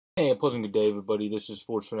Hey, a pleasant good day, everybody. This is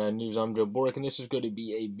Sports Fanatic News. I'm Joe Boric, and this is going to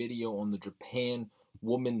be a video on the Japan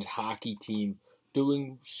women's hockey team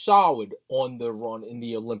doing solid on their run in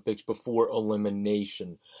the Olympics before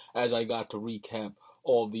elimination. As I got to recap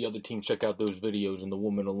all of the other teams, check out those videos in the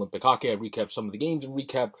Women Olympic Hockey. I recapped some of the games and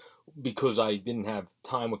recap because I didn't have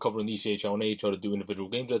time of covering the ECHL and AHL to do individual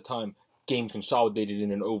games at the time. Games consolidated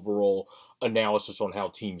in an overall analysis on how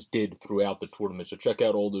teams did throughout the tournament. So check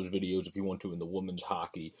out all those videos if you want to in the women's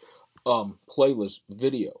hockey playlist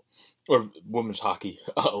video, or women's hockey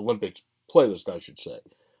Olympics playlist, I should say.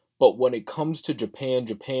 But when it comes to Japan,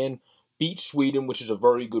 Japan beat Sweden, which is a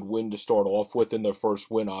very good win to start off with in their first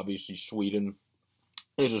win. Obviously, Sweden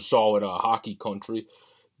is a solid hockey country.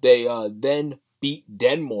 They then beat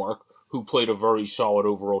Denmark, who played a very solid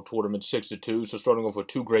overall tournament, 6-2. So starting off with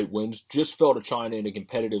two great wins, just fell to China in a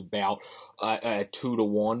competitive bout at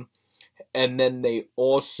 2-1. And then they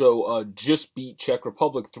also just beat Czech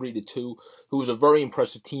Republic 3-2, who was a very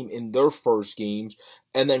impressive team in their first games,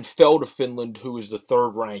 and then fell to Finland, who is the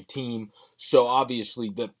third-ranked team. So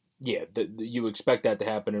obviously, you expect that to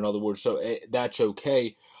happen. In other words, so that's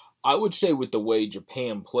okay. I would say with the way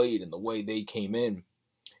Japan played and the way they came in,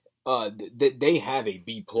 they have a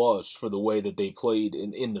B+ for the way that they played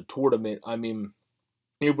in the tournament. I mean,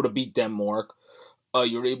 you're able to beat Denmark.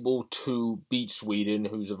 You're able to beat Sweden,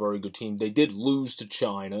 who's a very good team. They did lose to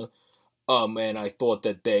China, and I thought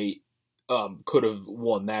that they could have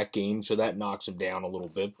won that game, so that knocks them down a little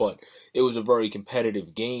bit. But it was a very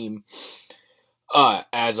competitive game,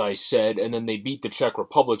 as I said, and then they beat the Czech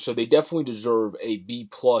Republic, so they definitely deserve a B+,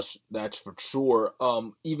 that's for sure.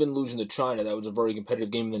 Even losing to China, that was a very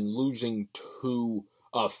competitive game, and then losing to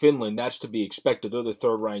Finland, that's to be expected. They're the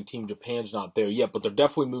third-ranked team. Japan's not there yet, but they're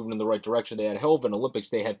definitely moving in the right direction. They had a hell of an Olympics.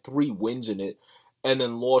 They had 3 wins in it, and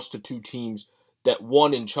then lost to 2 teams that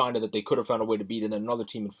won in China that they could have found a way to beat, and then another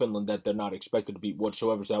team in Finland that they're not expected to beat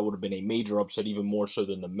whatsoever. So that would have been a major upset, even more so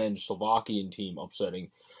than the men's Slovakian team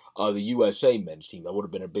upsetting the USA men's team. That would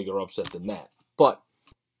have been a bigger upset than that. But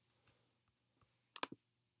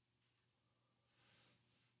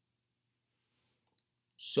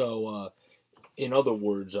so, in other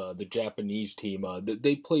words, the Japanese team,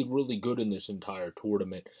 they played really good in this entire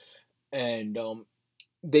tournament, and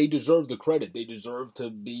they deserve the credit. They deserve to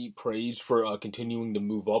be praised for continuing to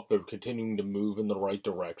move up. They're continuing to move in the right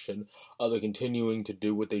direction. They're continuing to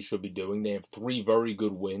do what they should be doing. They have 3 very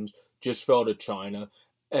good wins, just fell to China,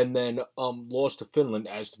 and then lost to Finland,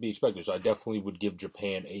 as to be expected. So I definitely would give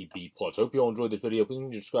Japan a B+. Hope you all enjoyed this video.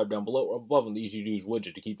 Please subscribe down below or above on the Easy to Use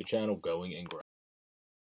widget to keep the channel going and growing.